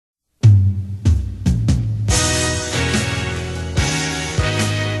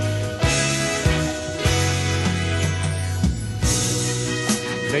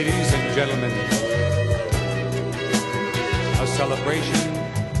gentlemen, a celebration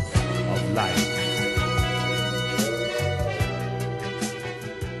of life.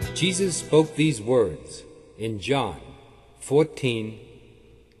 Jesus spoke these words in John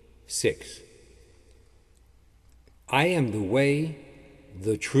 14:6. I am the way,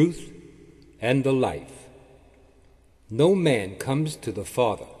 the truth, and the life. No man comes to the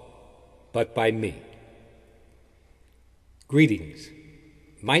Father but by me. Greetings.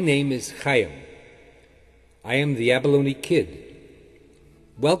 My name is Chaim. I am the Abalone Kid.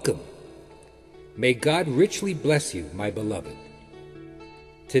 Welcome. May God richly bless you, my beloved.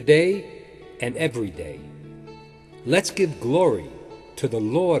 Today and every day, let's give glory to the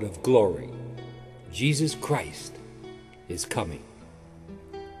Lord of glory. Jesus Christ is coming.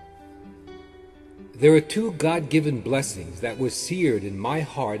 There are two God-given blessings that were seared in my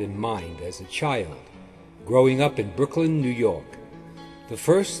heart and mind as a child, growing up in Brooklyn, New York. The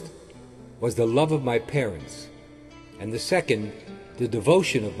first was the love of my parents, and the second, the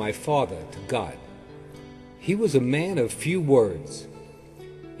devotion of my father to God. He was a man of few words.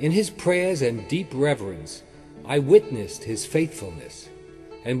 In his prayers and deep reverence, I witnessed his faithfulness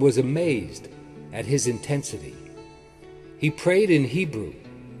and was amazed at his intensity. He prayed in Hebrew,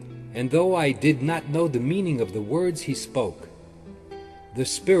 and though I did not know the meaning of the words he spoke, the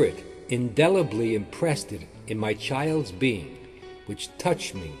Spirit indelibly impressed it in my child's being, which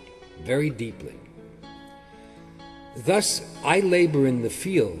touched me very deeply. Thus I labor in the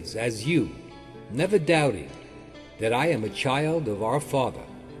fields as you, never doubting that I am a child of our Father,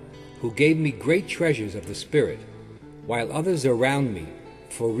 who gave me great treasures of the Spirit, while others around me,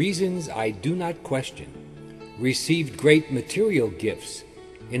 for reasons I do not question, received great material gifts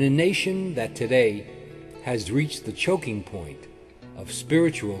in a nation that today has reached the choking point of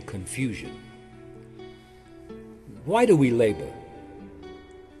spiritual confusion. Why do we labor?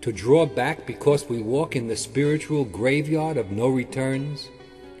 To draw back because we walk in the spiritual graveyard of no returns?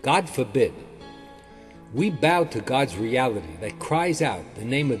 God forbid. We bow to God's reality that cries out the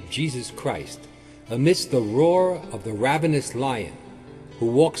name of Jesus Christ amidst the roar of the ravenous lion who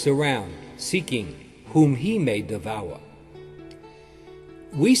walks around seeking whom he may devour.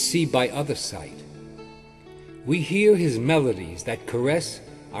 We see by other sight. We hear his melodies that caress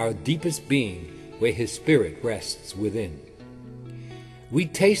our deepest being where his spirit rests within. We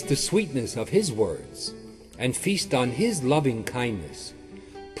taste the sweetness of his words and feast on his loving kindness,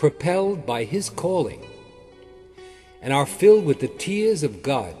 propelled by his calling, and are filled with the tears of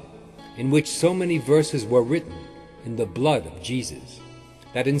God, in which so many verses were written in the blood of Jesus,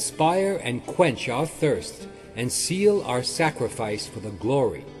 that inspire and quench our thirst and seal our sacrifice for the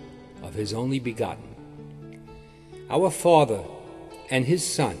glory of his only begotten. Our Father and his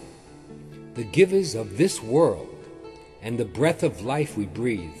Son, the givers of this world and the breath of life we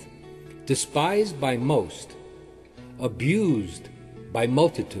breathe, despised by most, abused by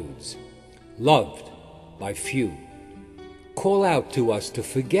multitudes, loved by few, call out to us to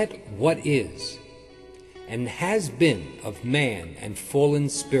forget what is and has been of man and fallen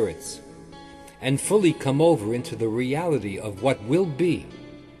spirits, and fully come over into the reality of what will be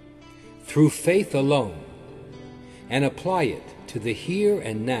through faith alone, and apply it to the here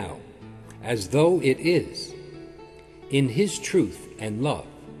and now as though it is, in his truth and love.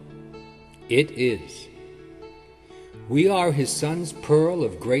 It is. We are his Son's pearl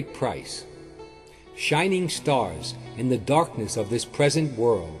of great price, shining stars in the darkness of this present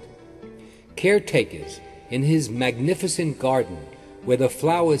world, caretakers in his magnificent garden where the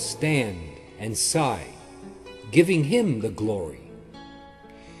flowers stand and sigh, giving him the glory.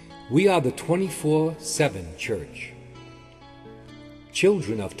 We are the 24/7 church,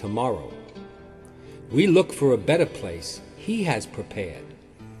 children of tomorrow. We look for a better place he has prepared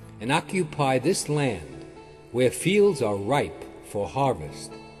and occupy this land where fields are ripe for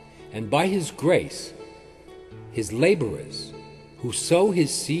harvest, and by his grace, his laborers who sow his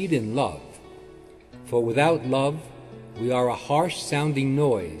seed in love. For without love, we are a harsh-sounding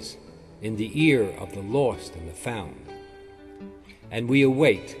noise in the ear of the lost and the found, and we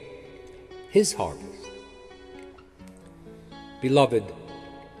await his harvest. Beloved,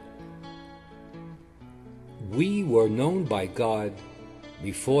 we were known by God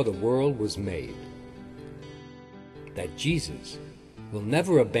before the world was made, that Jesus will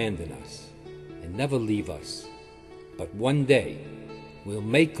never abandon us and never leave us, but one day will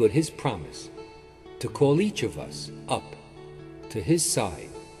make good his promise to call each of us up to his side,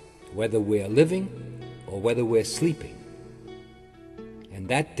 whether we're living or whether we're sleeping. And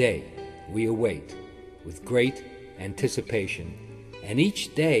that day we await with great anticipation, and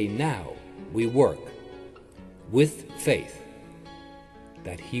each day now we work with faith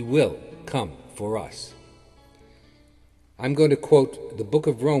that he will come for us. I'm going to quote the book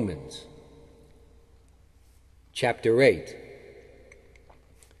of Romans, chapter 8,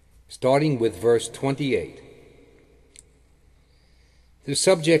 starting with verse 28. The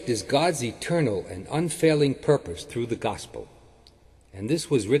subject is God's eternal and unfailing purpose through the gospel, and this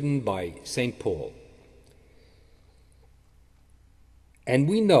was written by St. Paul. And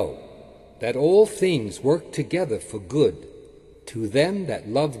we know that all things work together for good to them that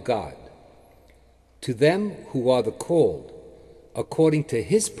love God, to them who are the called according to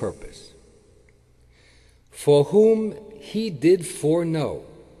his purpose. For whom he did foreknow,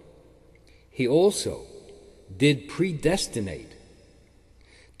 he also did predestinate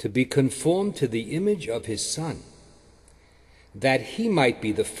to be conformed to the image of his Son, that he might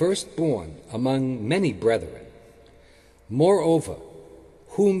be the firstborn among many brethren. Moreover,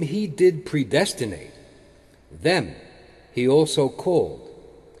 whom he did predestinate, them he also called,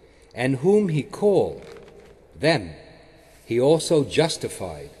 and whom he called, them he also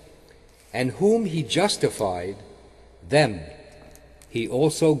justified, and whom he justified, them he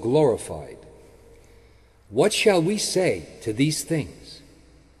also glorified. What shall we say to these things?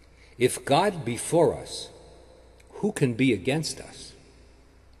 If God be for us, who can be against us?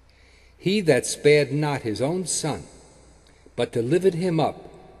 He that spared not his own Son, but delivered him up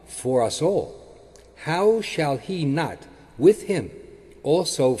for us all, how shall he not with him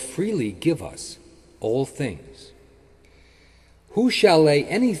also freely give us all things? Who shall lay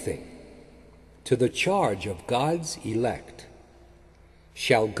anything to the charge of God's elect?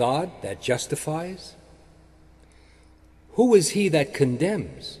 Shall God that justifies? Who is he that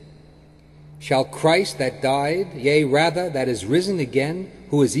condemns? Shall Christ that died, yea, rather that is risen again,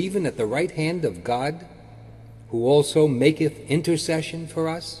 who is even at the right hand of God, who also maketh intercession for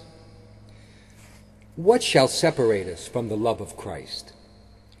us? What shall separate us from the love of Christ?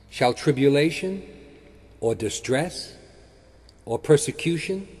 Shall tribulation, or distress, or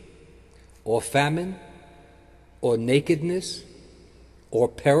persecution, or famine, or nakedness, or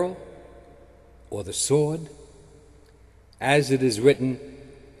peril, or the sword? As it is written,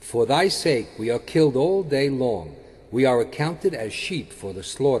 for thy sake we are killed all day long, we are accounted as sheep for the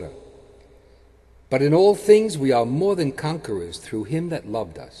slaughter. But in all things we are more than conquerors through him that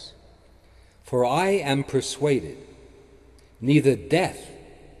loved us. For I am persuaded, neither death,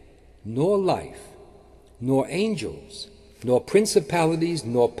 nor life, nor angels, nor principalities,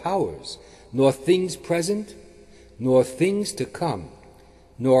 nor powers, nor things present, nor things to come,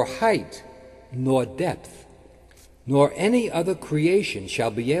 nor height, nor depth, nor any other creation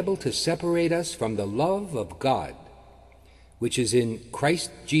shall be able to separate us from the love of God, which is in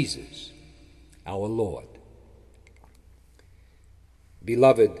Christ Jesus, our Lord.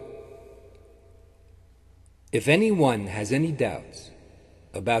 Beloved, if anyone has any doubts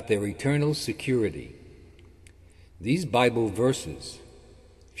about their eternal security, these Bible verses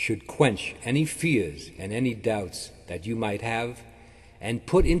should quench any fears and any doubts that you might have, and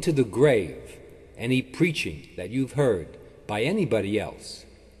put into the grave any preaching that you've heard by anybody else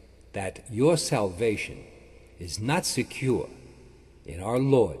that your salvation is not secure in our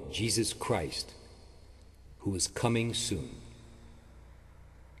Lord Jesus Christ, who is coming soon.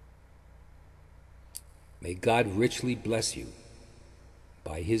 May God richly bless you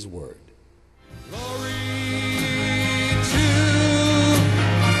by his word.